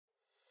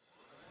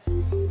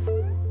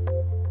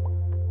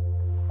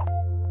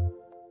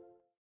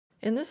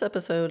In this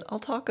episode, I'll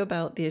talk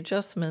about the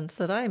adjustments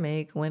that I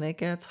make when it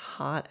gets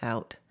hot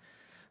out.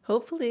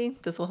 Hopefully,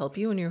 this will help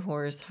you and your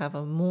horse have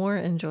a more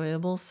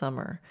enjoyable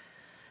summer.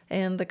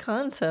 And the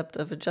concept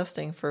of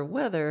adjusting for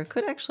weather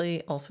could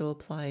actually also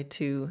apply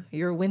to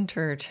your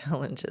winter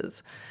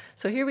challenges.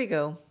 So here we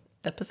go,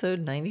 episode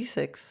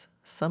 96,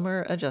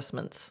 Summer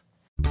Adjustments.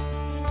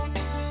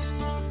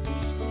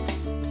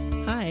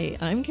 Hi,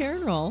 I'm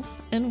Karen Rohlf,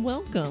 and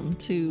welcome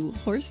to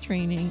Horse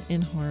Training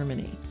in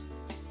Harmony.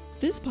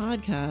 This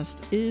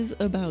podcast is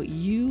about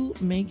you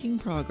making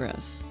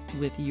progress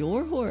with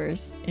your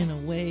horse in a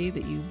way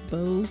that you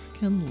both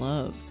can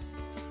love.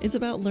 It's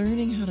about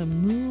learning how to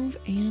move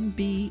and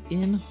be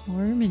in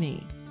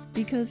harmony.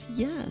 Because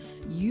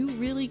yes, you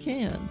really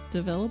can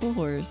develop a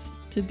horse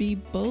to be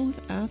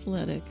both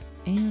athletic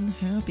and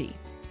happy.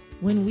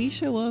 When we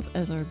show up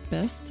as our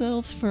best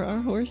selves for our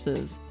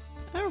horses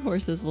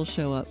will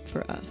show up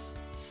for us.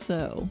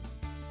 So,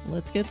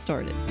 let's get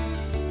started.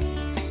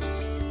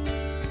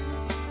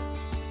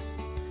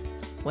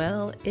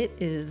 Well, it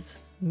is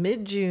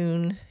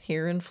mid-June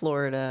here in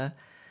Florida,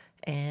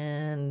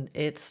 and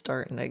it's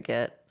starting to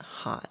get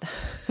hot.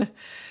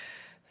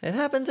 It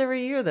happens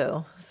every year,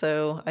 though,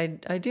 so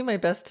I do my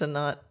best to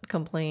not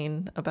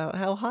complain about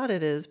how hot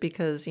it is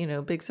because,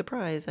 big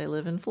surprise, I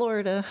live in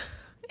Florida,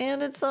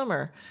 and it's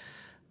summer.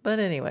 But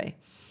anyway,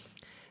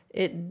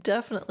 it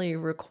definitely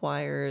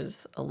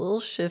requires a little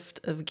shift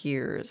of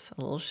gears,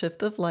 a little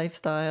shift of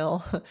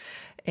lifestyle,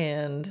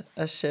 and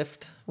a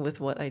shift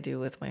with what I do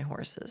with my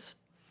horses.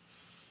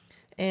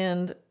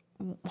 And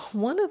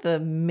one of the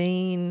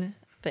main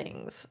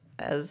things,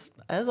 as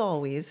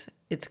always,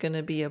 it's going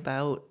to be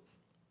about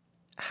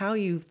how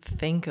you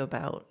think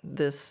about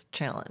this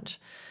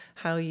challenge,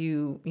 how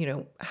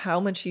how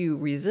much you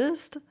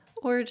resist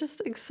or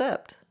just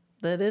accept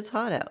that it's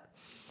hot out.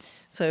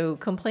 So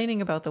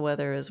complaining about the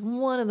weather is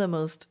one of the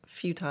most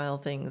futile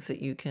things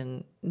that you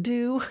can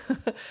do,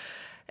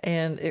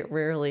 and it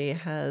rarely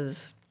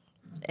has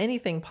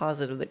anything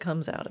positive that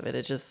comes out of it.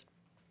 It just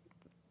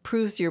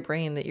proves to your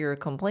brain that you're a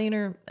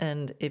complainer,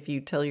 and if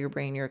you tell your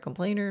brain you're a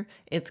complainer,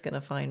 it's going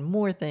to find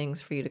more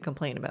things for you to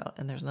complain about,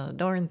 and there's not a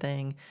darn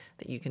thing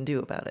that you can do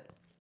about it.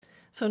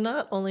 So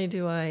not only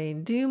do I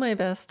do my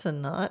best to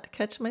not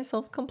catch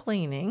myself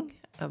complaining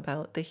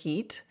about the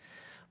heat,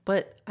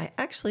 but I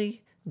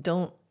actually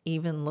don't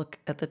even look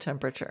at the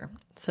temperature.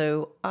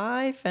 So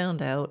I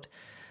found out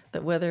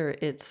that whether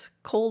it's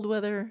cold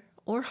weather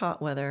or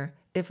hot weather,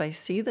 if I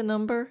see the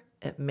number,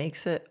 it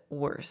makes it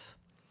worse.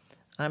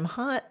 I'm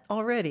hot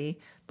already,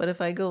 but if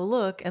I go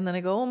look and then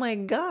I go, oh my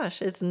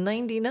gosh, it's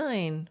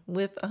 99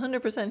 with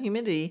 100%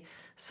 humidity,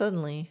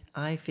 suddenly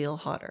I feel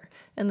hotter.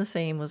 And the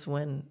same was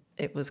when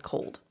it was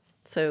cold.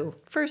 So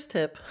first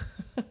tip,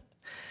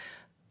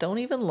 don't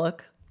even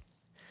look.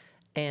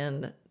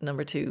 And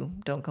number 2,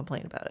 don't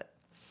complain about it.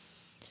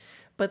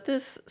 But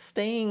this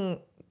staying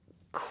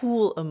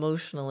cool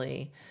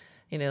emotionally,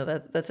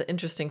 that's an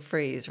interesting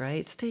phrase,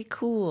 right? Stay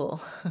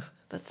cool.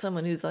 That's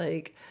someone who's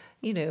like,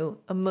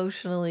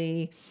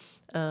 emotionally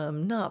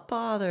not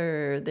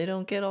bothered. They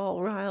don't get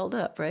all riled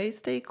up, right?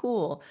 Stay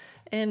cool.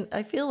 And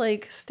I feel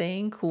like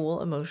staying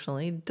cool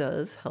emotionally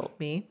does help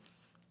me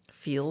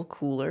feel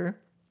cooler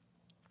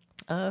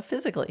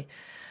physically.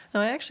 Now,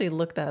 I actually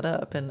looked that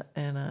up and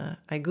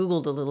I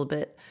Googled a little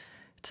bit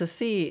to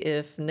see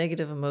if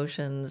negative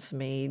emotions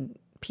made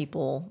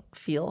people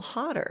feel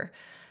hotter.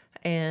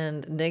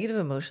 And negative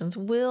emotions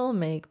will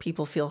make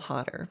people feel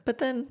hotter. But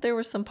then there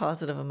were some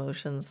positive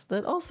emotions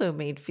that also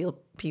made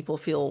people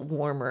feel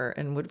warmer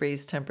and would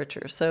raise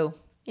temperature. So,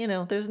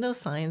 there's no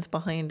science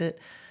behind it.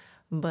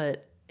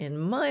 But in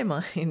my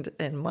mind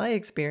and my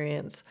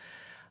experience,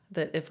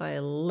 that if I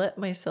let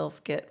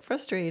myself get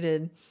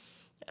frustrated,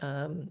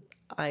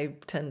 I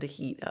tend to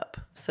heat up.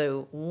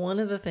 So one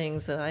of the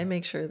things that I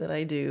make sure that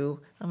I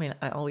do,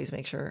 I always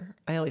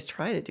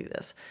try to do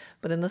this,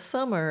 but in the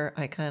summer,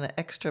 I kind of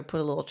extra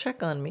put a little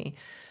check on me,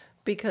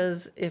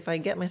 because if I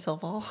get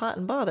myself all hot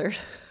and bothered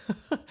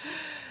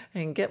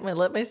and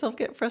let myself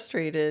get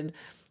frustrated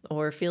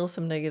or feel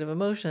some negative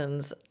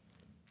emotions,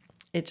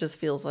 it just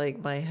feels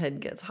like my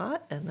head gets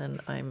hot and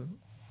then I'm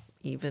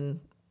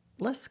even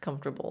less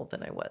comfortable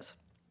than I was.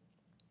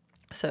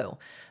 So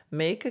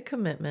make a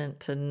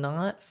commitment to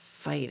not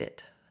fight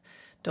it.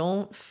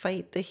 Don't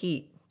fight the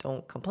heat.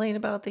 Don't complain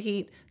about the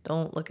heat.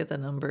 Don't look at the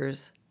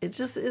numbers. It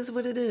just is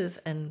what it is.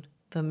 And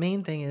the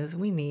main thing is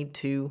we need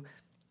to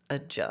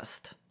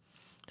adjust.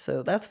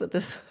 So that's what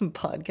this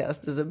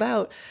podcast is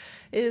about,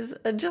 is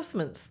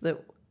adjustments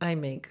that I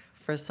make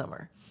for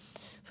summer.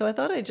 So I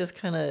thought I'd just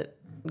kind of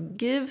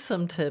give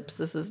some tips.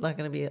 This is not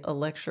going to be a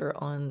lecture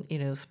on,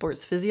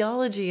 sports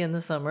physiology in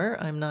the summer.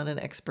 I'm not an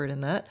expert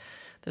in that.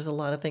 There's a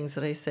lot of things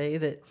that I say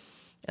that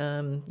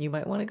you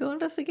might want to go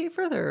investigate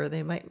further, or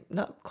they might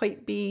not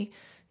quite be,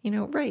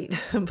 right.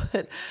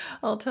 But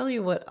I'll tell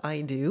you what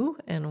I do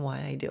and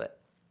why I do it.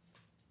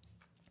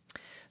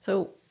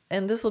 So,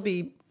 and this will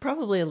be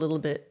probably a little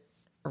bit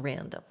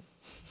random,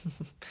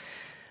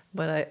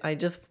 but I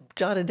just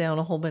jotted down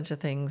a whole bunch of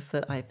things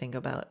that I think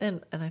about,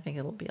 and I think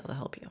it'll be able to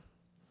help you.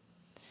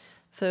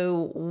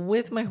 So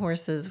with my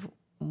horses,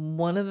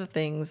 one of the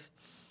things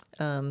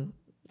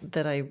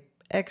that I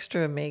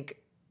extra make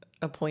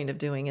a point of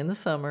doing in the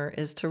summer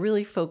is to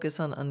really focus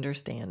on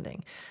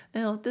understanding.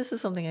 Now, this is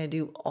something I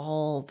do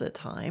all the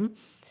time,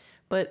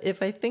 but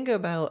if I think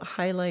about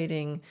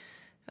highlighting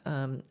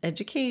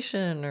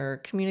education or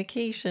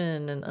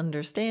communication and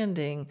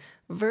understanding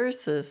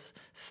versus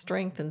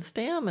strength and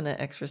stamina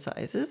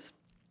exercises,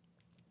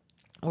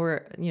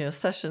 or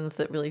sessions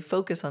that really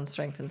focus on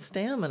strength and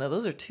stamina,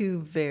 those are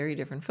two very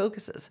different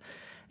focuses.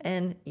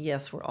 And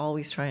yes, we're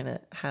always trying to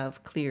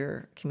have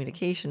clear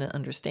communication and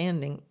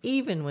understanding,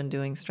 even when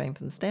doing strength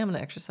and stamina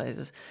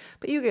exercises.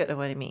 But you get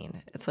what I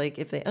mean. It's like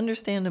if they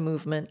understand a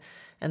movement,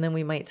 and then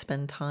we might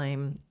spend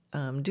time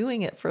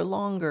doing it for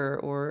longer,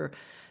 or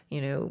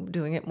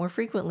doing it more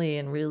frequently,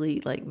 and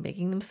really like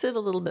making them sit a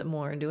little bit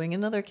more and doing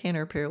another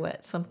canter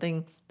pirouette,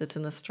 something that's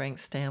in the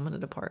strength stamina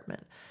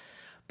department.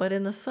 But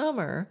in the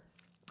summer,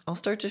 I'll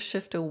start to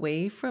shift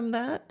away from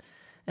that.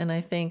 And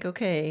I think,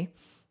 okay,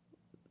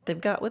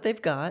 they've got what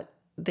they've got.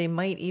 They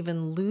might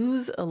even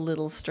lose a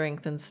little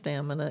strength and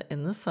stamina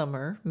in the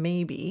summer,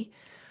 maybe,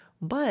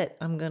 but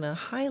I'm going to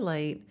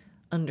highlight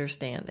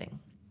understanding.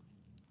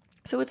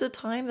 So it's a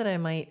time that I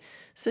might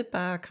sit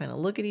back, kind of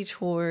look at each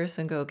horse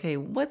and go, okay,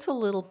 what's a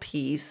little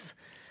piece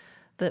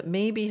that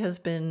maybe has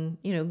been,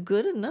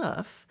 good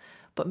enough,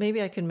 but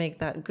maybe I can make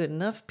that good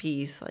enough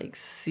piece like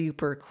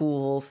super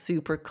cool,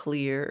 super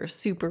clear,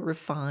 super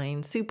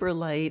refined, super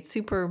light,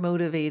 super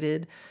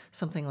motivated,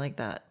 something like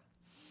that.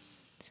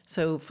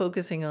 So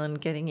focusing on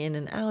getting in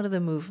and out of the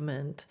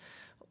movement,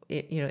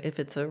 if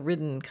it's a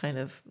ridden kind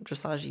of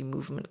dressage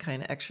movement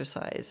kind of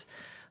exercise,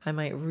 I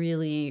might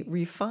really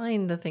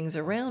refine the things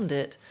around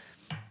it,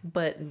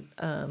 but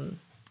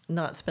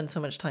not spend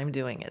so much time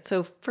doing it.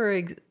 So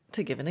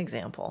to give an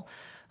example,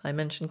 I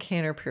mentioned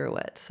canter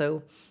pirouettes.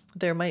 So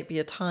there might be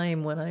a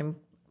time when I'm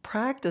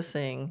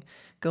practicing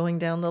going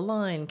down the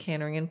line,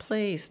 cantering in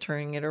place,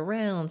 turning it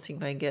around, seeing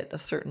if I get a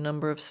certain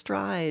number of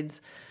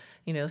strides,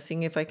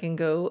 seeing if I can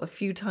go a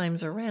few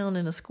times around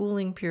in a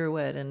schooling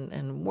pirouette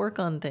and work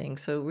on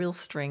things. So real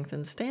strength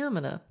and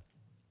stamina.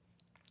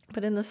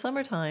 But in the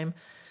summertime,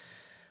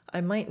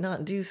 I might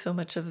not do so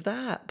much of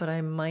that, but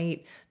I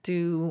might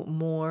do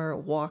more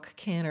walk,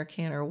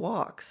 canter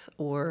walks,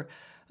 or,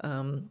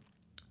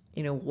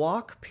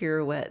 walk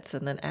pirouettes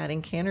and then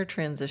adding canter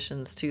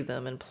transitions to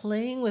them and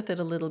playing with it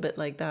a little bit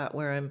like that,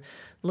 where I'm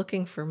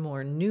looking for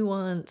more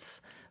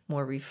nuance,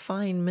 more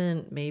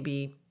refinement,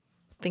 maybe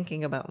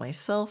thinking about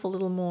myself a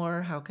little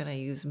more. How can I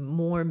use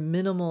more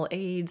minimal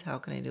aids? How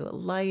can I do it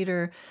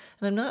lighter?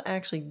 And I'm not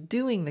actually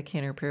doing the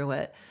canter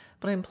pirouette,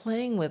 but I'm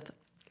playing with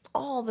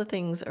all the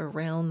things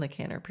around the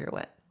canter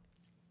pirouette.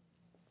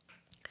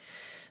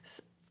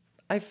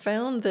 I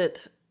found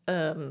that, I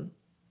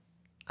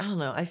don't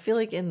know, I feel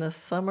like in the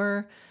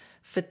summer,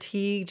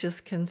 fatigue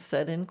just can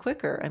set in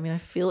quicker. I mean, I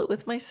feel it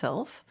with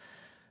myself,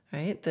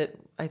 right? That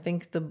I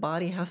think the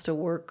body has to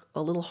work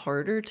a little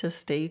harder to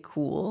stay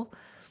cool.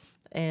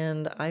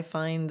 And I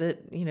find that,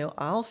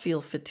 I'll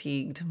feel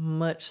fatigued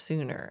much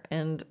sooner.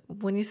 And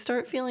when you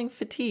start feeling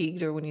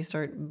fatigued, or when you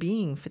start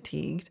being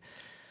fatigued,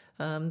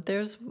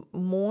 there's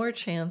more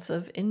chance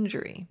of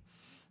injury.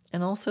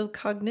 And also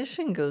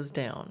cognition goes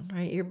down,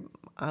 right?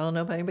 I don't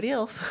know about anybody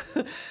else,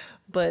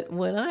 but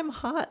when I'm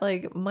hot,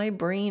 like my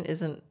brain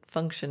isn't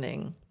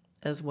functioning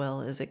as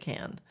well as it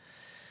can.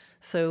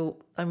 So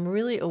I'm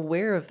really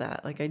aware of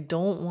that. Like I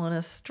don't want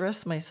to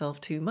stress myself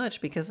too much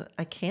because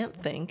I can't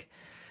think.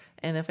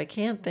 And if I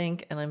can't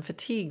think and I'm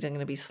fatigued, I'm going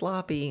to be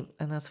sloppy,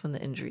 and that's when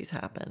the injuries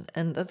happen.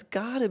 And that's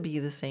got to be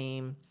the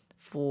same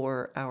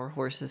for our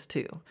horses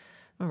too.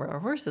 Remember, our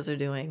horses are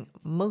doing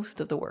most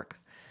of the work,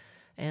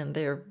 and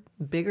they're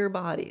bigger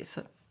bodies,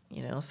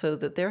 so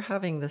that they're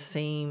having the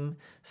same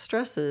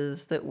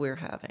stresses that we're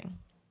having.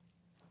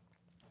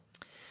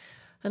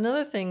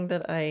 Another thing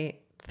that I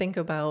think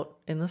about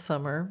in the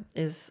summer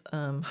is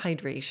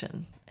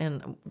hydration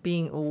and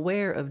being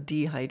aware of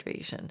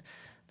dehydration.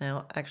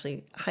 Now,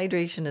 actually,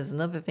 hydration is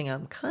another thing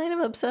I'm kind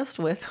of obsessed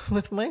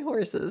with my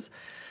horses,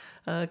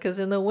 because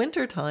in the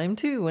wintertime,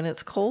 too, when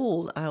it's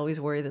cold, I always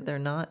worry that they're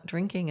not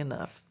drinking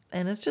enough.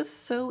 And it's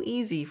just so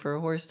easy for a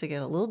horse to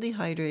get a little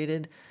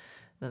dehydrated,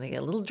 then they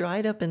get a little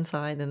dried up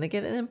inside, then they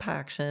get an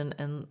impaction,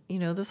 and,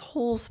 this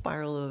whole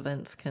spiral of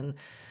events can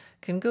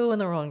go in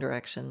the wrong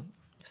direction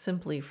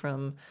simply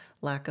from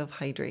lack of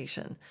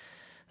hydration.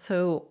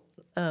 So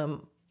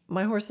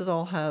my horses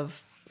all have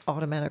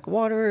automatic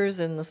waterers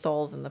in the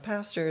stalls and the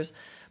pastures,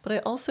 but I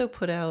also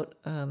put out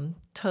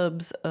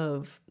tubs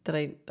of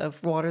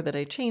water that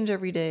I change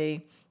every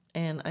day,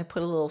 and I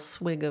put a little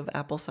swig of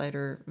apple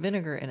cider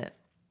vinegar in it.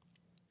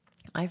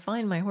 I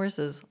find my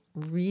horses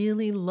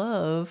really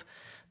love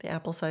the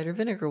apple cider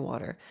vinegar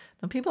water.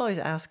 Now, people always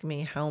ask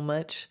me how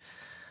much.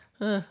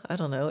 I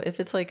don't know. If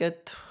it's like a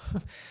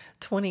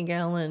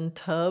 20-gallon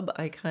tub,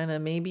 I kind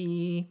of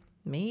maybe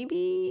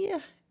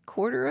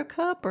quarter a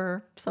cup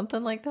or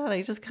something like that.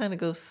 I just kind of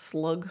go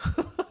slug,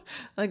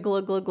 a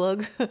glug, glug,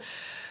 glug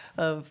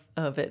of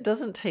it.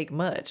 Doesn't take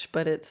much,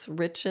 but it's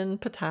rich in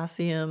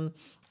potassium.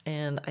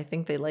 And I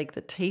think they like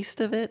the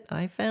taste of it,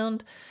 I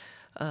found.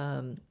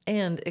 And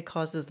it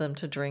causes them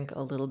to drink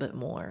a little bit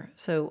more.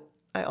 So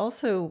I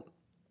also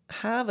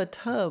have a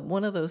tub.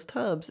 One of those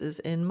tubs is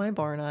in my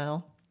barn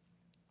aisle.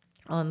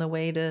 On the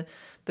way to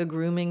the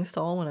grooming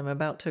stall, when I'm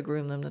about to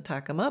groom them to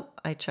tack them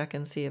up, I check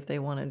and see if they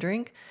want to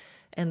drink.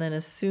 And then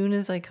as soon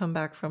as I come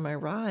back from my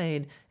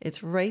ride,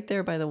 it's right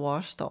there by the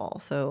wash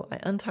stall. So I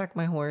untack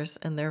my horse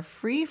and they're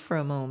free for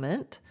a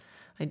moment.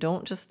 I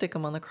don't just stick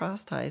them on the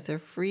cross ties. They're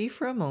free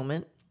for a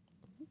moment.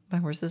 My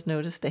horses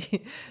know to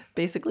stay,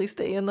 basically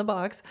stay in the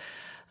box.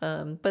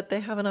 But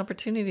they have an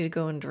opportunity to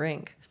go and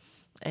drink.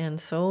 And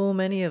so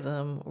many of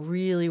them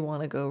really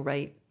want to go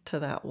right to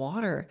that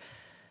water.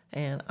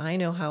 And I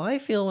know how I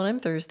feel when I'm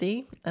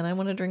thirsty and I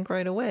want to drink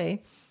right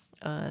away.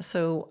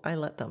 So I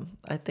let them.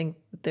 I think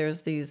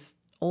there's these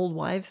old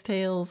wives'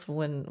 tales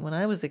when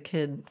I was a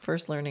kid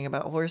first learning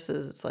about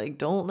horses. It's like,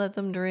 don't let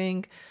them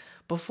drink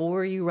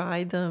before you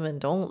ride them, and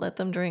don't let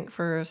them drink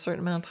for a certain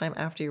amount of time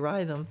after you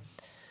ride them.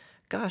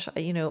 Gosh,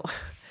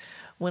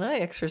 when I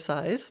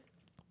exercise,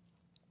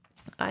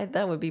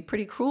 that would be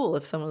pretty cruel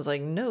if someone's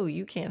like, no,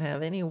 you can't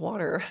have any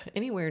water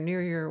anywhere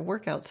near your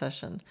workout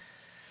session.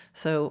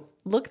 So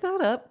look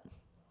that up.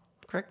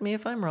 Correct me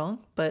if I'm wrong,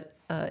 but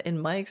in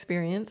my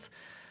experience,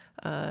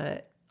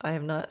 I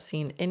have not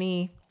seen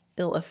any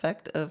ill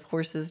effect of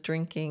horses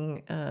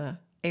drinking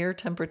air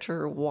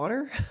temperature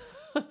water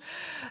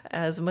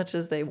as much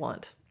as they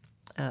want.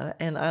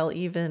 And I'll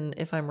even,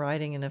 if I'm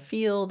riding in a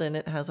field and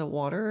it has a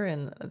water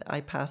and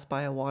I pass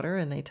by a water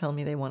and they tell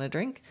me they want a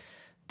drink,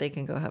 they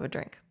can go have a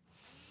drink.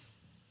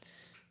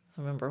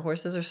 Remember,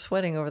 horses are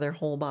sweating over their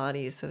whole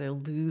bodies, so they're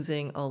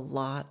losing a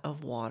lot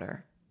of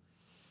water.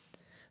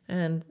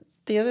 And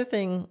the other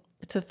thing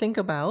to think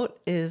about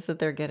is that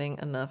they're getting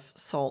enough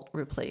salt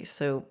replaced.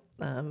 So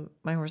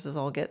my horses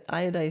all get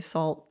iodized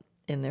salt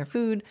in their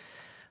food,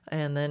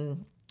 and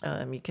then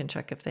you can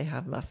check if they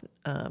have enough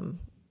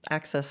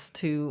access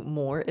to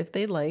more if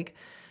they like.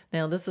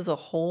 Now, this is a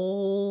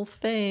whole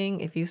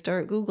thing. If you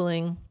start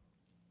Googling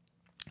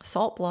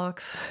salt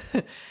blocks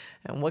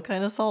and what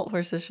kind of salt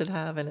horses should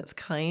have, and it's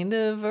kind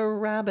of a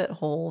rabbit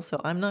hole.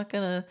 So I'm not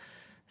going to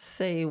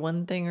say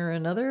one thing or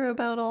another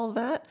about all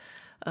that.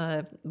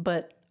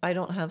 But I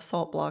don't have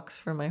salt blocks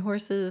for my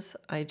horses.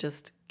 I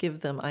just give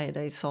them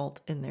iodized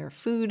salt in their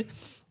food,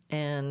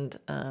 and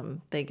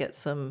they get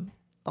some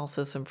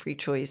free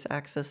choice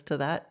access to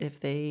that if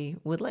they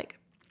would like.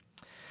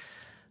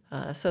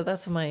 So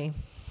that's my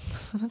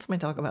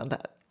talk about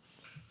that.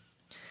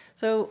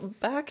 So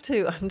back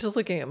to, I'm just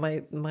looking at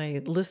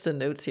my list of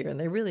notes here, and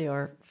they really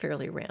are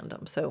fairly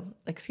random. So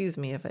excuse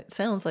me if it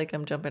sounds like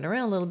I'm jumping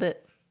around a little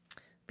bit,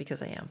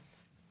 because I am.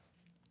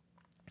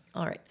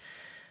 All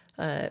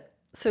right.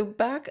 So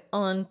back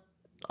on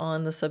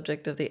the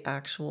subject of the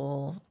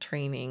actual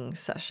training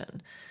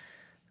session.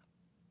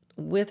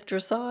 With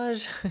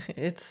dressage,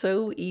 it's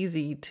so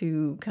easy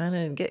to kind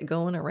of get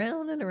going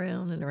around and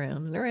around and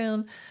around and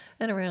around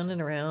and around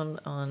and around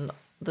on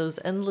those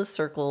endless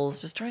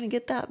circles, just trying to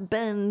get that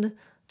bend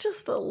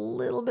just a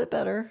little bit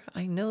better.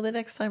 I know the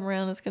next time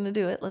around it's going to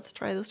do it. Let's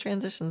try those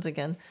transitions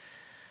again.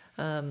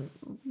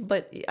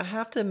 But I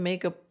have to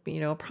make a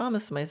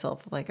promise to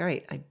myself, like, all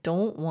right, I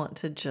don't want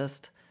to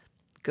just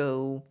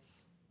go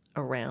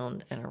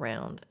around and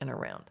around and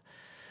around.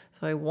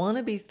 So I want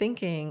to be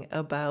thinking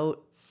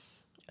about,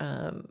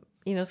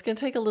 it's going to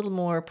take a little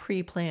more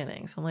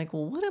pre-planning. So I'm like,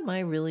 well, what am I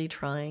really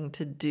trying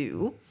to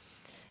do?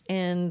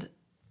 And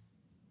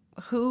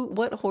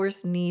what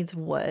horse needs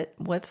what?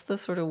 What's the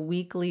sort of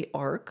weekly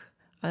arc?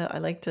 I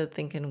like to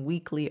think in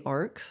weekly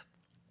arcs.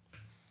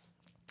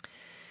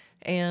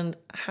 And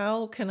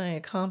how can I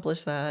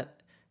accomplish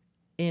that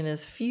in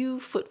as few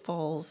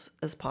footfalls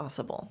as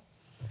possible?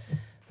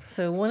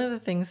 So one of the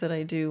things that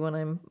I do when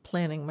I'm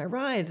planning my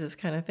rides is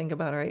kind of think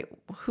about, all right,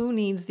 who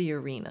needs the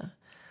arena?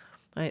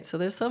 All right, so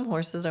there's some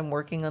horses I'm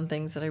working on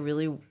things that I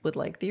really would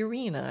like the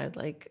arena. I'd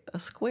like a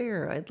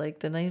square. I'd like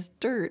the nice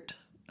dirt.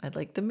 I'd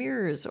like the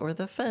mirrors or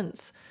the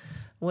fence.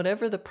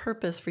 Whatever the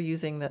purpose for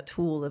using that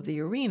tool of the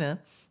arena,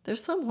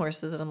 there's some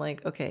horses that I'm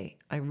like, okay,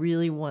 I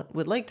really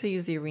would like to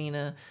use the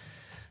arena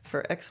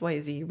for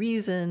XYZ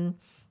reason,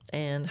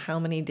 and how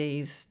many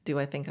days do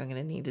I think I'm going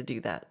to need to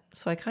do that?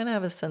 So I kind of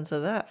have a sense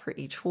of that for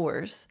each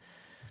horse.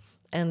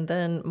 And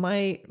then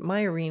my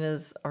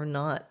arenas are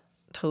not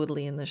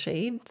totally in the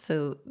shade,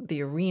 so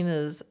the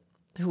arenas,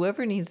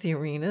 whoever needs the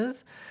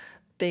arenas,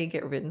 they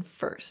get ridden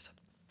first.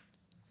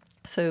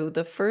 So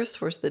the first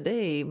horse of the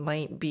day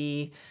might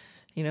be,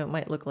 it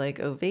might look like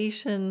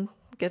Ovation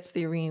gets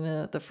the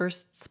arena, the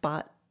first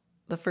spot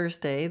the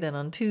first day, then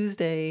on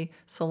Tuesday,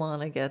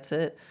 Solana gets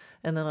it,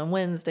 and then on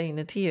Wednesday,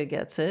 Natia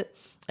gets it,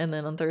 and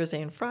then on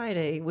Thursday and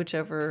Friday,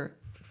 whichever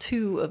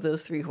two of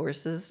those three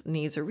horses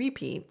needs a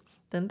repeat,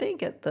 then they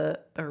get the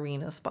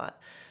arena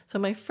spot. So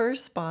my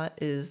first spot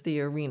is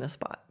the arena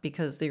spot,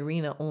 because the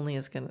arena only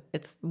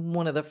it's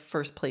one of the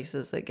first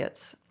places that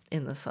gets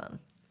in the sun.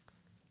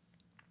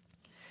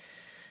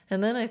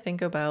 And then I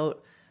think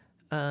about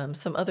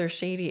some other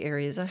shady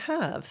areas I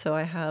have. So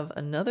I have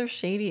another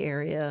shady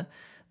area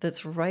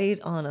that's right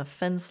on a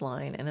fence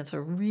line, and it's a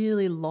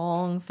really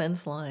long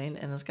fence line,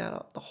 and it's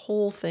got the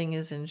whole thing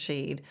is in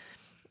shade.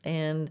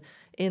 And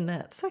in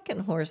that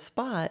second horse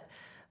spot,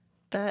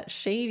 that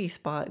shady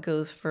spot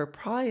goes for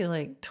probably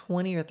like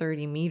 20 or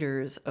 30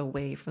 meters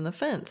away from the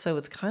fence. So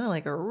it's kind of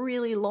like a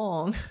really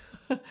long,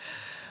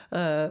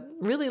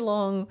 really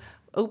long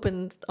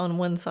open on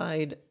one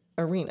side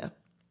arena.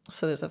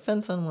 So there's a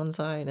fence on one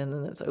side, and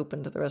then it's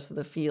open to the rest of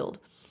the field.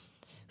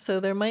 So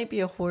there might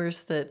be a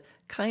horse that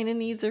kind of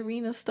needs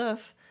arena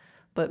stuff,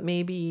 but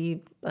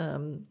maybe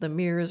the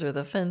mirrors or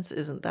the fence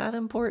isn't that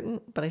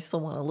important, but I still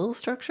want a little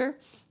structure.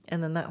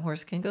 And then that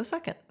horse can go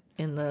second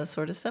in the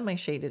sort of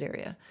semi-shaded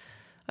area.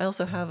 I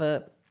also have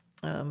a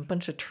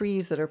bunch of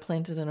trees that are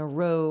planted in a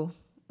row.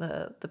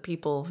 The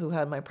people who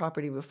had my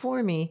property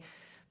before me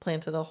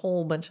planted a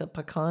whole bunch of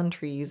pecan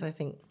trees. I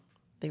think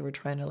they were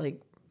trying to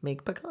like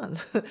make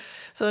pecans.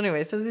 So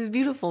anyway, so these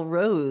beautiful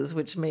rows,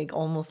 which make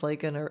almost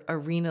like an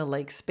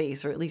arena-like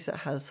space, or at least it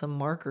has some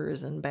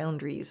markers and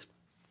boundaries,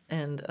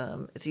 and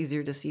it's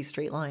easier to see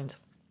straight lines.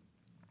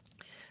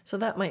 So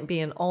that might be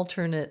an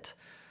alternate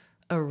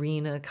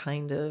arena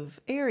kind of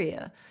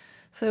area.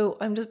 So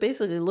I'm just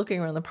basically looking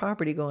around the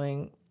property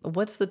going,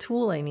 what's the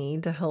tool I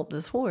need to help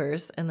this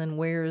horse? And then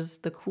where's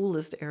the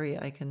coolest area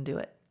I can do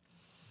it?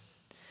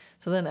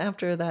 So then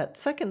after that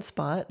second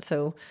spot,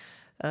 so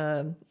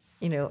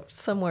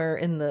somewhere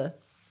in the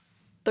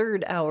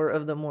third hour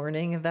of the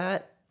morning,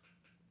 that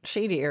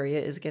shady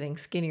area is getting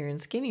skinnier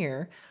and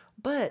skinnier.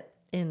 But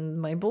in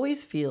my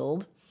boys'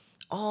 field,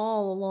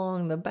 all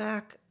along the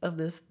back of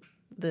this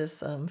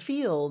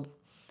field,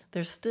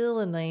 there's still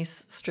a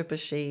nice strip of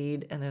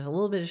shade, and there's a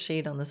little bit of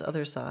shade on this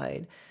other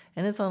side,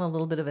 and it's on a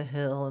little bit of a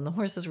hill, and the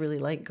horses really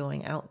like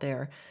going out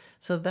there.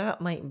 So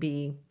that might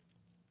be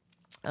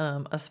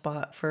a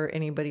spot for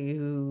anybody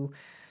who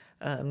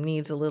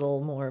needs a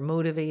little more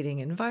motivating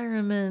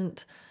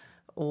environment,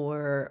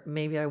 or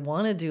maybe I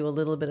want to do a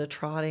little bit of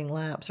trotting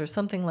laps or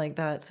something like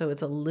that. So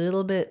it's a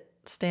little bit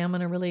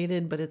stamina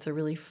related, but it's a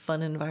really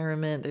fun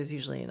environment. There's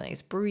usually a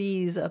nice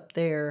breeze up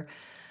there.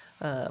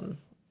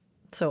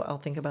 So I'll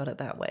think about it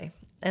that way.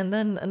 And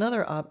then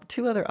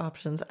two other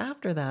options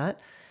after that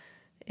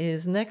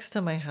is next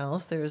to my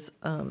house. There's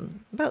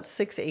about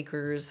 6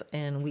 acres,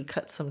 and we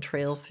cut some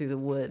trails through the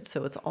woods.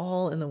 So it's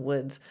all in the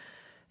woods.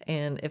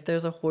 And if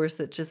there's a horse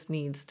that just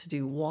needs to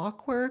do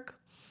walk work,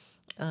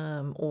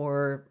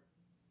 or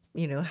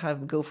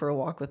go for a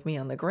walk with me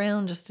on the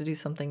ground just to do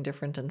something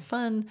different and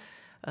fun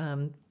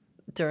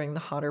during the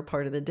hotter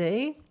part of the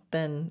day,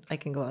 then I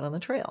can go out on the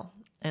trail.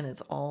 And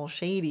it's all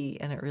shady,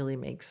 and it really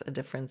makes a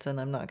difference,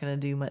 and I'm not going to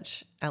do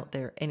much out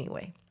there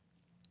anyway.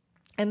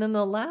 And then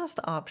the last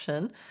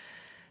option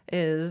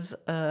is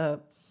for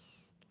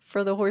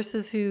the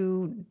horses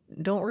who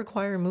don't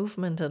require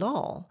movement at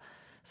all.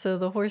 So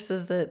the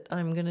horses that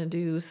I'm going to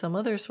do some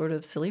other sort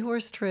of silly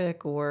horse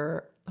trick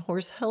or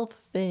horse health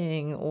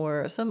thing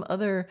or some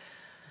other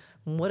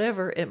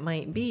whatever it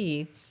might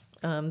be,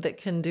 that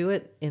can do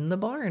it in the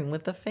barn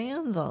with the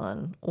fans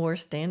on or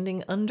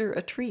standing under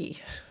a tree.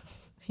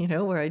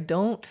 Where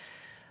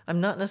I'm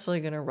not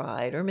necessarily going to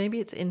ride, or maybe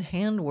it's in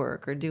hand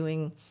work or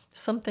doing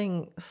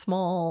something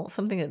small,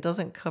 something that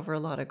doesn't cover a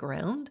lot of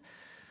ground,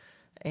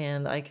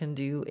 and I can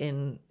do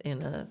in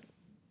a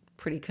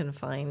pretty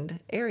confined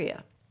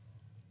area,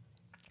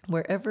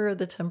 wherever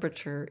the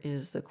temperature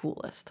is the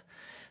coolest.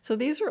 So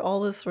these are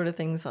all the sort of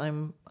things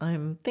I'm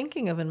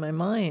thinking of in my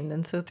mind.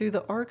 And so through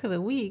the arc of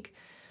the week,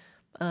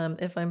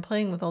 if I'm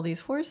playing with all these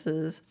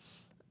horses,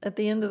 at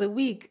the end of the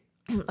week,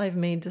 I've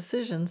made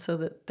decisions so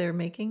that they're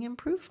making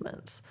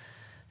improvements,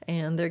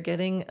 and they're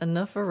getting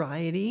enough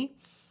variety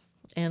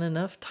and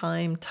enough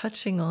time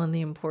touching on the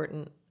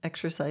important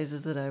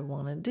exercises that I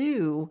want to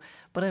do,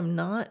 but I'm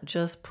not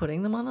just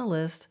putting them on the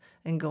list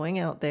and going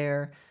out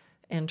there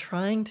and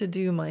trying to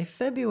do my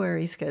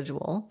February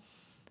schedule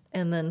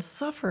and then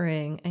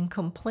suffering and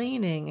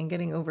complaining and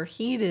getting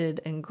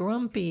overheated and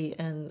grumpy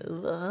and,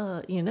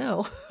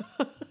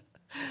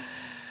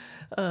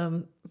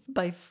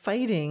 by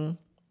fighting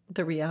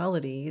the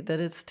reality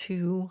that it's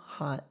too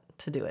hot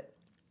to do it.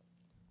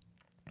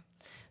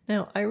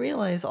 Now, I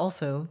realize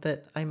also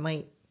that I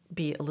might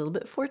be a little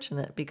bit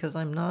fortunate because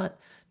I'm not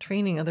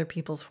training other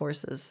people's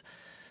horses.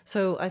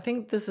 So I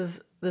think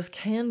this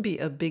can be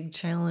a big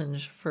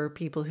challenge for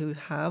people who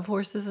have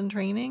horses in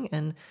training,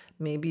 and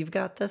maybe you've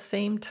got the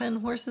same 10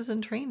 horses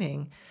in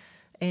training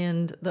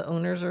and the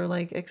owners are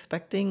like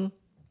expecting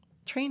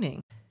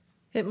training.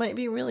 It might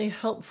be really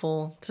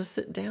helpful to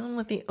sit down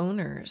with the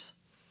owners,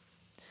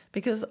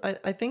 because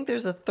I think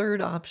there's a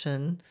third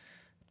option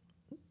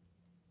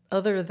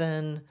other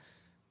than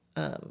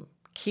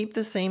keep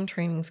the same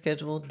training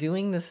schedule,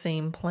 doing the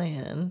same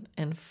plan,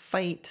 and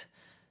fight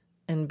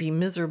and be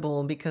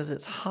miserable because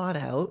it's hot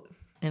out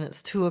and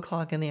it's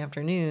 2:00 in the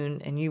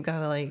afternoon and you've got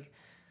to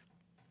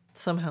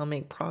somehow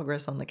make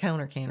progress on the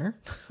counter canter.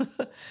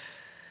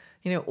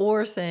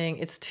 Or saying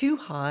it's too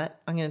hot,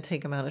 I'm going to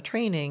take them out of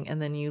training, and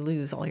then you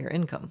lose all your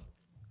income.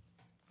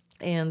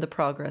 And the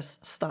progress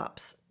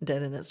stops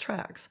dead in its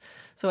tracks.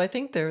 So I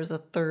think there's a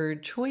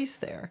third choice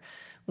there,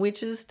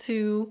 which is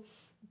to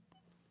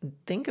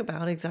think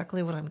about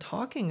exactly what I'm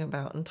talking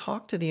about and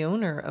talk to the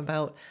owner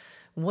about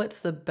what's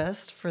the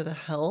best for the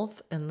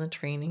health and the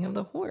training of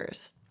the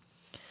horse.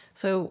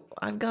 So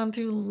I've gone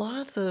through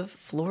lots of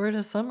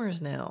Florida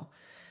summers now,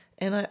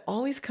 and I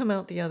always come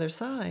out the other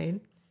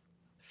side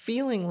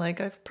feeling like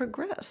I've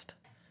progressed.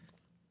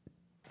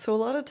 So a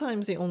lot of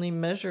times the only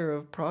measure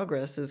of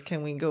progress is,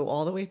 can we go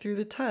all the way through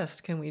the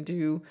test? Can we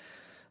do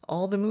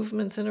all the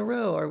movements in a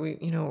row? Are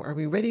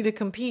we ready to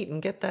compete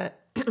and get that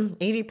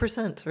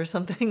 80% or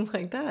something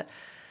like that?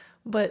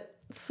 But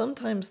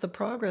sometimes the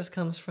progress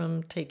comes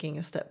from taking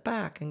a step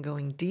back and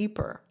going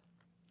deeper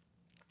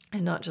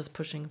and not just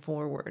pushing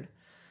forward.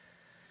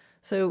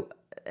 So,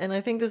 and I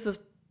think this is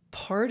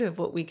part of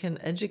what we can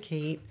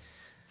educate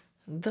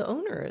the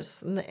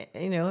owners,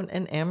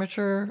 and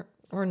amateur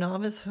or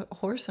novice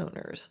horse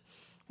owners,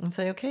 and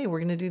say, okay, we're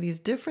going to do these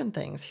different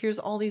things. Here's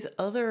all these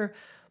other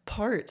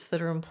parts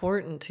that are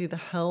important to the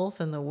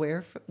health and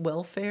the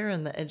welfare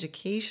and the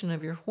education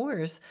of your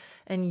horse.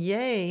 And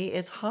yay,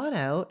 it's hot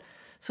out.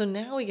 So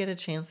now we get a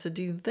chance to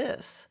do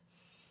this.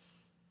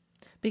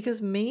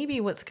 Because maybe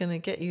what's going to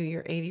get you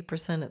your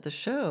 80% at the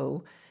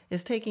show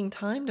is taking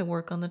time to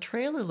work on the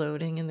trailer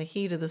loading in the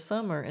heat of the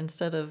summer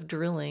instead of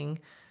drilling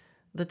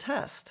the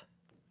test.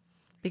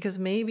 Because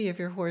maybe if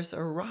your horse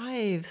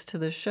arrives to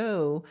the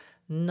show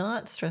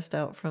not stressed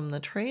out from the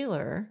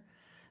trailer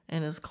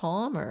and is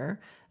calmer,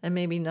 and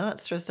maybe not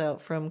stressed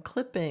out from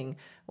clipping,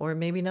 or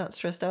maybe not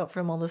stressed out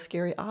from all the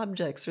scary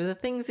objects or the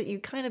things that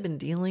you've kind of been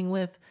dealing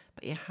with,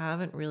 but you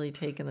haven't really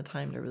taken the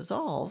time to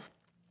resolve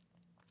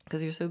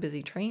because you're so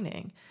busy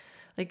training.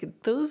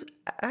 Like, those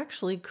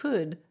actually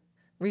could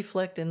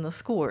reflect in the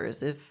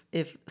scores.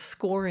 If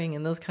scoring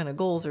and those kind of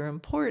goals are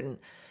important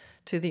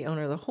to the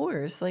owner of the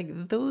horse,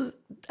 like, those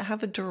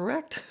have a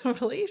direct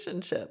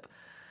relationship.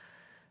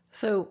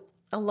 So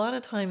a lot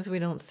of times we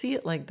don't see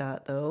it like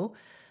that, though.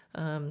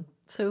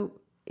 So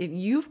if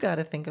you've got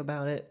to think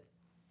about it,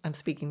 I'm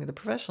speaking to the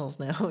professionals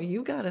now,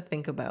 you've got to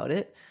think about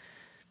it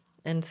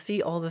and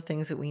see all the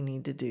things that we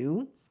need to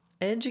do,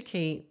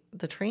 educate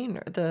the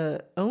trainer,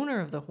 the owner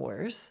of the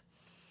horse,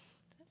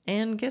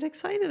 and get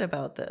excited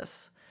about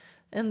this.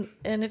 And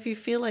if you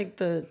feel like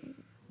the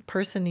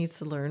person needs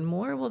to learn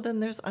more, well,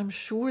 then I'm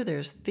sure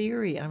there's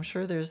theory. I'm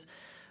sure there's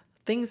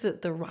things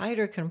that the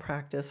rider can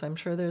practice. I'm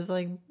sure there's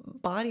like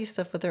body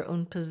stuff with their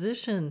own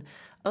position,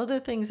 other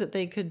things that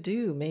they could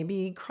do,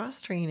 maybe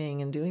cross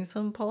training and doing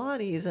some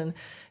Pilates. And,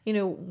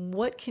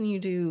 what can you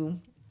do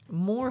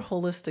more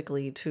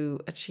holistically to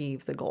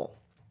achieve the goal?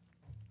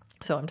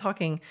 So I'm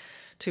talking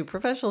to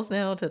professionals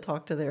now to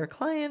talk to their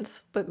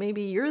clients, but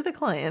maybe you're the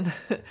client.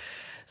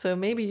 So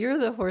maybe you're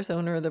the horse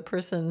owner, the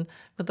person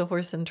with the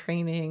horse in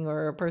training,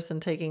 or a person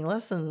taking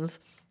lessons,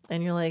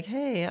 and you're like,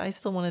 hey, I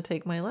still want to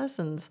take my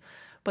lessons,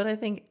 but I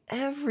think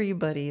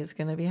everybody is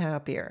going to be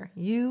happier.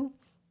 You,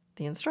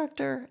 the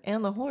instructor,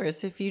 and the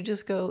horse, if you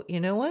just go,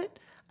 you know what?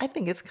 I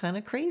think it's kind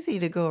of crazy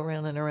to go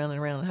around and around and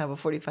around and have a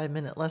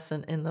 45-minute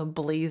lesson in the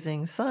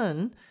blazing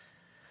sun.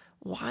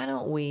 Why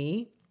don't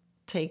we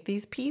take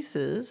these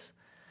pieces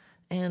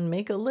and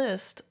make a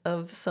list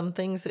of some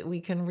things that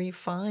we can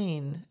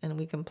refine and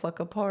we can pluck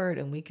apart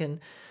and we can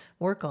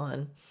work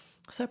on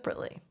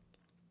separately?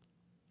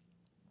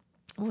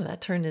 Oh,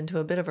 that turned into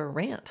a bit of a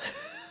rant.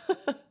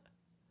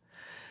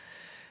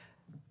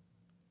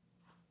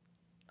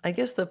 I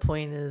guess the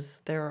point is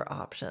there are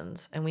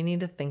options and we need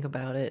to think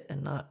about it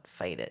and not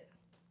fight it.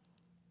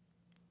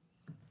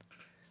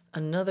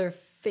 Another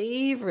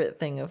favorite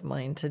thing of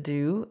mine to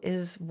do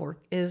is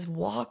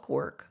walk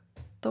work.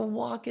 The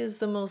walk is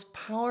the most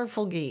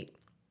powerful gait.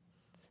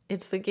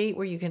 It's the gait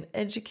where you can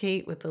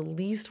educate with the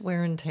least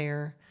wear and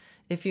tear.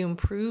 If you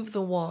improve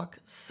the walk,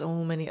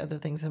 so many other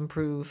things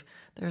improve.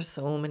 There's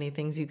so many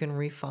things you can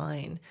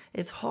refine.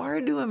 It's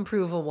hard to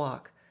improve a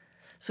walk.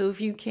 So if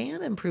you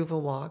can improve a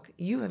walk,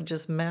 you have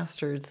just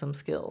mastered some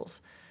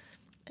skills.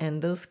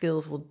 And those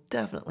skills will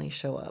definitely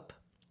show up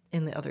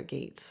in the other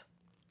gaits.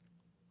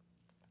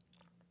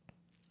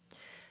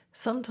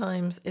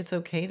 Sometimes it's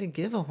okay to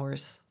give a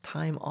horse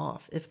time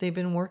off. If they've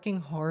been working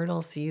hard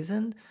all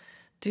season,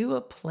 do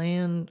a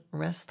planned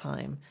rest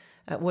time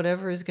at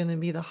whatever is going to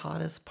be the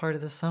hottest part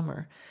of the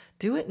summer.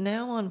 Do it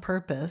now on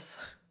purpose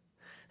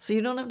so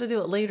you don't have to do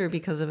it later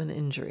because of an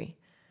injury.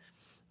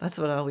 That's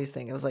what I always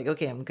think. I was like,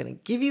 okay, I'm going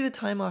to give you the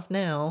time off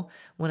now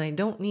when I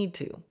don't need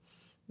to,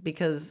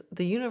 because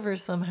the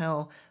universe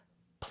somehow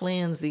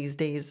plans these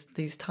days,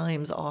 these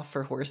times off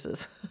for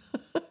horses.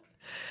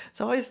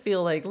 So I always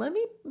feel like, let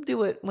me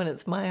do it when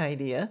it's my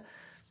idea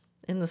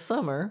in the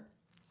summer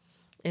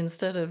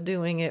instead of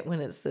doing it when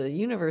it's the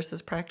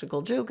universe's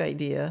practical joke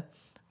idea,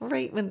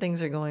 right when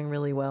things are going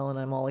really well and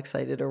I'm all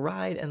excited to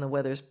ride and the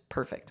weather's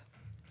perfect.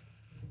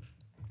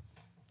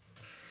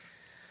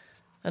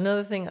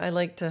 Another thing I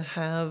like to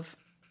have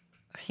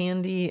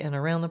handy and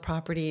around the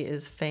property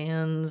is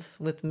fans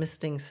with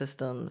misting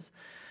systems.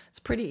 It's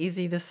pretty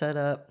easy to set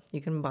up.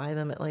 You can buy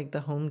them at like the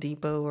Home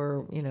Depot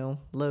or,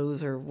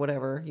 Lowe's or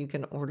whatever. You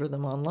can order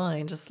them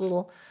online, just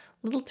little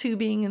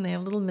tubing, and they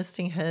have little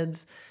misting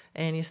heads.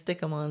 and you stick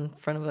them on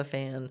front of a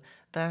fan,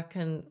 that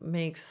can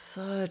make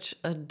such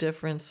a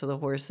difference to the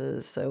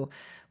horses. So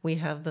we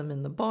have them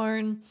in the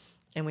barn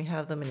and we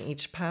have them in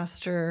each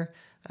pasture.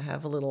 I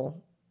have a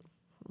little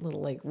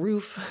like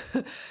roof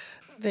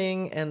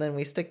thing, and then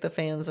we stick the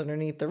fans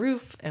underneath the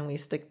roof and we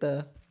stick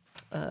the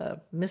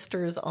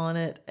misters on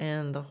it,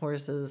 and the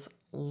horses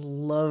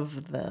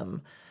love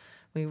them.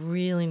 We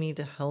really need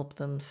to help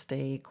them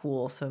stay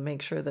cool. So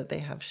make sure that they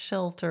have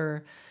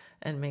shelter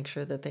and make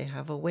sure that they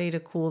have a way to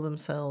cool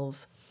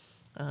themselves.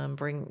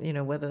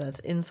 Bring, whether that's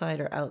inside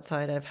or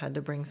outside. I've had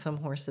to bring some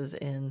horses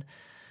in.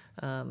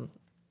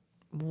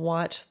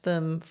 Watch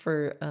them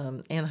for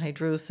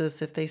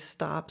anhidrosis. If they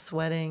stop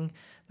sweating,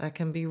 that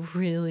can be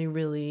really,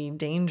 really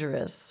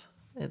dangerous.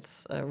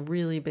 It's a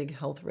really big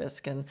health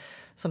risk, and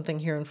something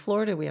here in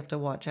Florida we have to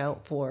watch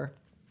out for.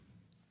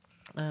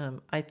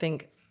 I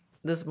think,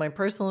 this is my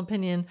personal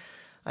opinion,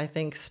 I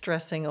think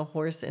stressing a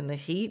horse in the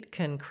heat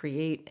can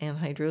create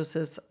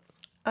anhidrosis.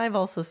 I've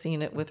also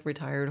seen it with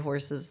retired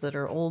horses that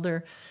are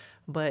older,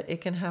 but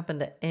it can happen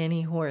to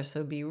any horse.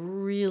 So be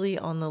really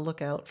on the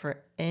lookout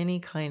for any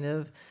kind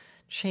of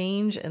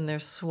change in their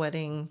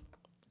sweating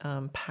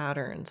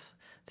patterns.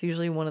 It's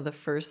usually one of the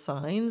first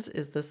signs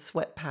is the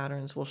sweat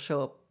patterns will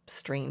show up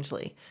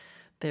strangely.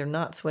 They're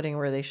not sweating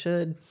where they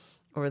should,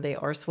 or they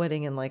are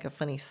sweating in like a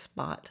funny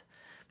spot.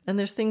 And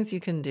there's things you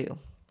can do.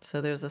 So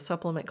there's a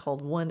supplement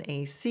called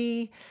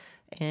 1AC,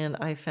 and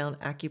I found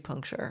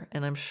acupuncture.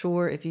 And I'm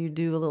sure if you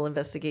do a little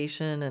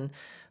investigation,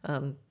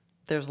 and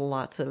there's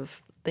lots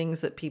of things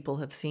that people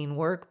have seen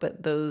work,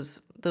 but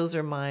those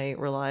are my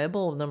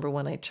reliable. Number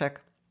one, I check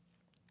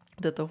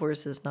that the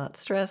horse is not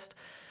stressed.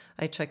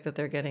 I check that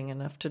they're getting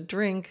enough to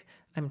drink.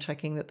 I'm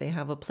checking that they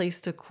have a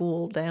place to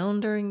cool down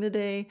during the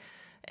day.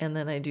 And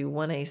then I do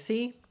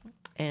 1AC,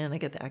 and I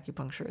get the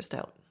acupuncturist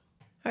out.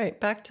 All right,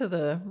 back to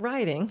the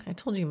riding. I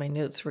told you my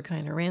notes were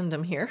kind of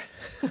random here.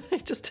 I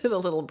just did a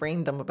little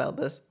brain dump about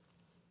this.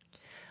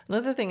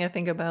 Another thing I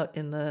think about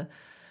in the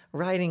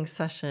riding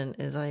session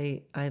is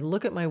I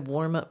look at my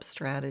warm-up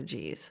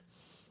strategies.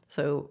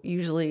 So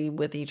usually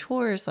with each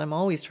horse, I'm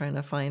always trying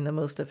to find the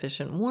most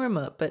efficient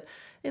warm-up. But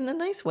in the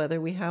nice weather,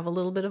 we have a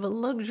little bit of a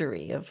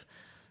luxury of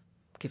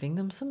giving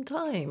them some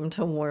time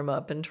to warm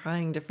up and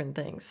trying different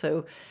things.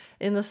 So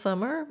in the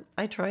summer,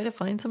 I try to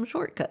find some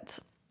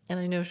shortcuts. And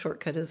I know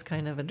shortcut is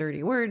kind of a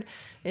dirty word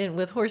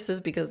with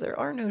horses because there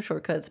are no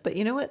shortcuts. But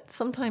you know what?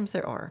 Sometimes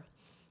there are.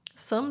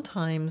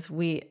 Sometimes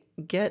we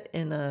get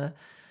in a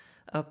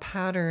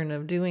pattern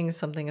of doing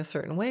something a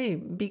certain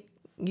way,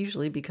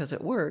 usually because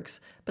it works.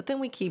 But then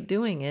we keep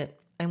doing it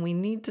and we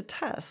need to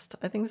test.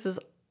 I think this is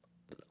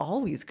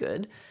always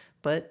good.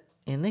 But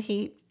in the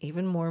heat,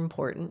 even more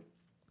important,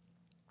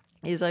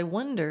 is I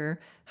wonder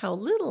how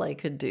little I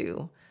could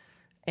do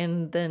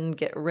and then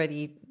get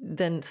ready,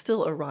 then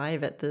still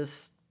arrive at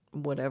this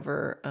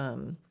whatever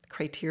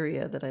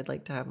criteria that I'd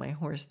like to have my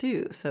horse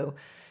do. So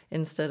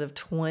instead of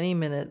 20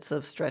 minutes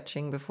of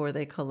stretching before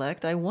they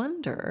collect, I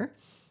wonder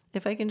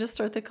if I can just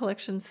start the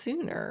collection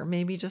sooner,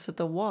 maybe just at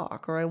the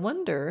walk. Or I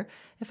wonder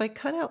if I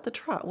cut out the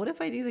trot. What if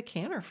I do the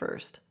canter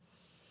first?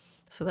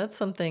 So that's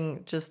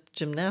something just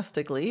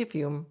gymnastically. If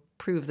you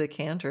improve the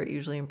canter, it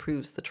usually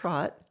improves the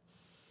trot.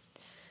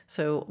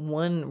 So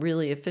one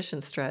really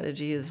efficient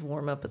strategy is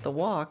warm up at the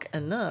walk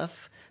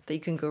enough that you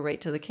can go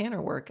right to the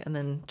canter work and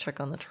then check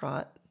on the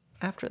trot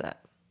after that.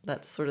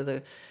 That's sort of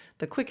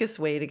the quickest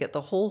way to get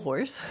the whole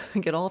horse,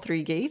 get all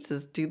three gaits,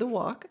 is do the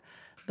walk,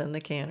 then the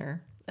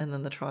canter, and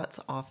then the trot's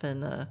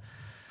often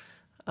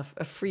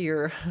a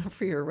freer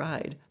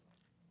ride.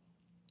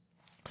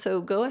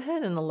 So go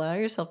ahead and allow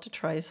yourself to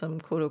try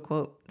some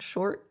quote-unquote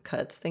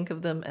shortcuts. Think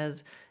of them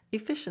as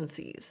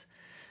efficiencies.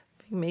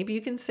 Maybe you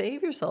can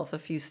save yourself a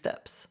few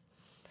steps.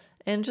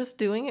 And just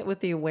doing it with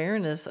the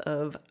awareness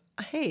of,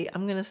 hey,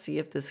 I'm going to see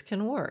if this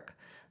can work.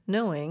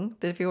 Knowing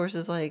that if your horse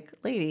is like,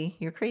 lady,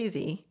 you're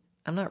crazy,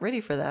 I'm not ready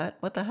for that,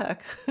 what the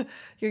heck?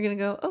 You're going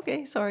to go,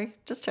 okay, sorry,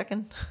 just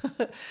checking.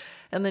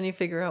 And then you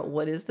figure out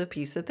what is the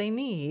piece that they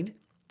need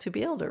to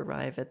be able to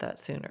arrive at that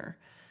sooner.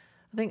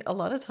 I think a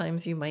lot of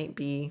times you might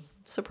be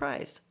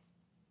surprised.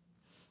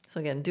 So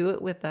again, do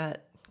it with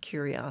that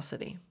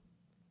curiosity.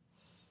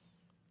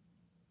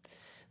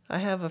 I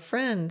have a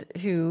friend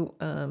who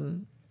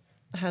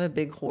had a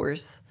big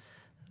horse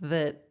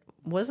that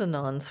was a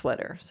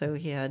non-sweater. So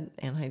he had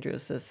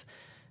anhidrosis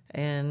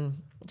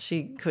and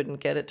she couldn't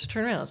get it to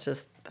turn around. It's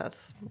just,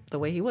 that's the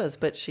way he was.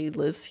 But she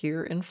lives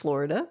here in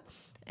Florida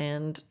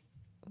and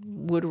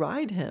would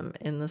ride him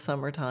in the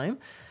summertime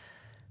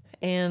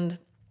and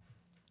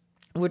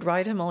would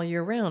ride him all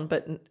year round.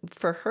 But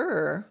for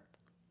her,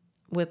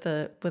 with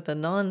a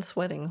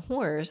non-sweating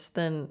horse,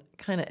 then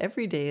kind of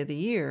every day of the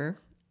year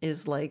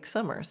is like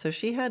summer. So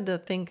she had to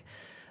think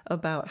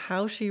about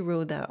how she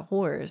rode that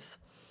horse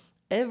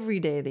every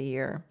day of the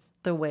year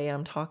the way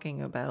I'm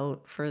talking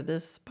about for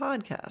this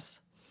podcast.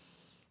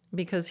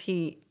 Because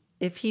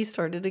if he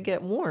started to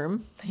get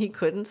warm, he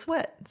couldn't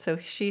sweat. So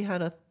she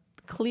had a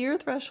clear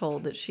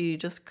threshold that she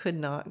just could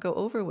not go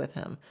over with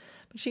him.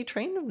 But she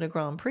trained him to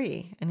Grand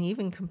Prix, and he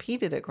even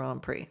competed at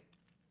Grand Prix.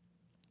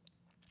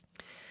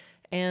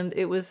 And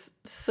it was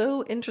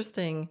so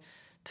interesting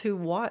to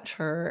watch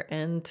her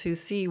and to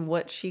see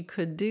what she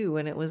could do.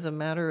 And it was a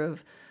matter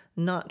of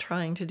not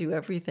trying to do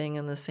everything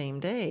in the same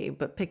day,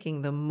 but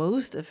picking the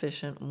most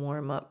efficient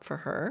warm up for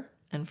her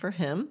and for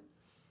him.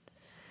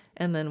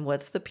 And then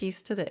what's the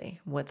piece today?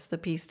 What's the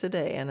piece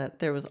today? And that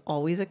there was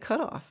always a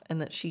cutoff, and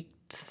that she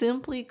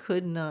simply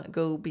could not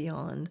go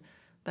beyond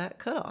that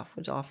cutoff,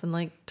 which often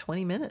like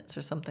 20 minutes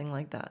or something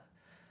like that.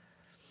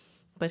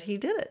 But he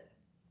did it.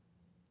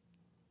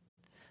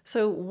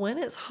 So when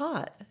it's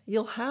hot,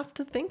 you'll have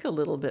to think a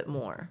little bit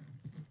more.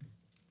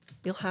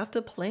 You'll have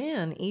to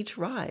plan each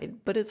ride,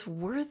 but it's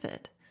worth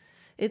it.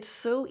 It's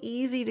so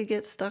easy to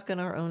get stuck in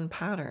our own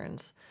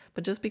patterns,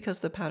 but just because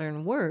the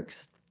pattern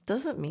works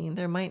doesn't mean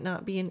there might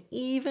not be an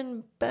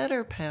even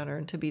better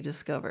pattern to be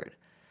discovered.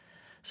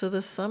 So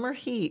the summer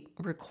heat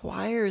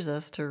requires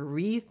us to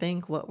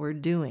rethink what we're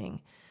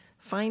doing,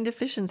 find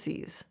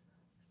efficiencies,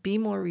 be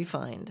more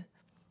refined,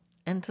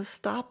 and to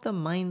stop the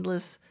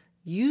mindless,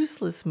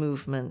 useless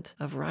movement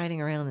of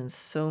riding around in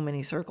so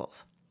many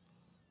circles.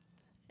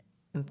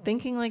 And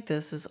thinking like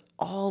this is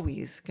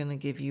always going to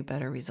give you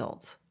better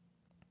results.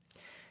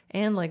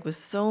 And like with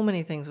so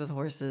many things with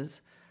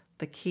horses,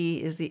 the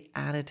key is the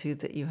attitude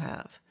that you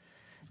have.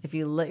 If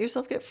you let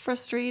yourself get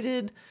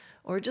frustrated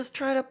or just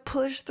try to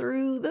push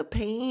through the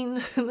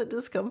pain and the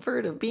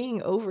discomfort of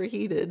being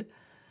overheated,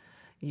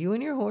 you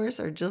and your horse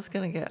are just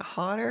going to get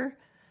hotter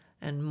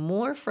and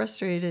more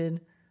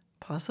frustrated,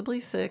 possibly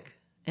sick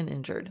and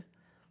injured.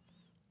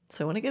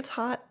 So when it gets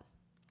hot,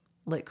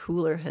 let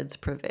cooler heads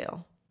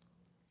prevail.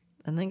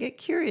 And then get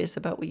curious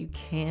about what you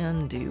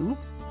can do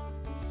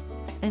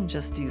and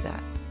just do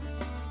that.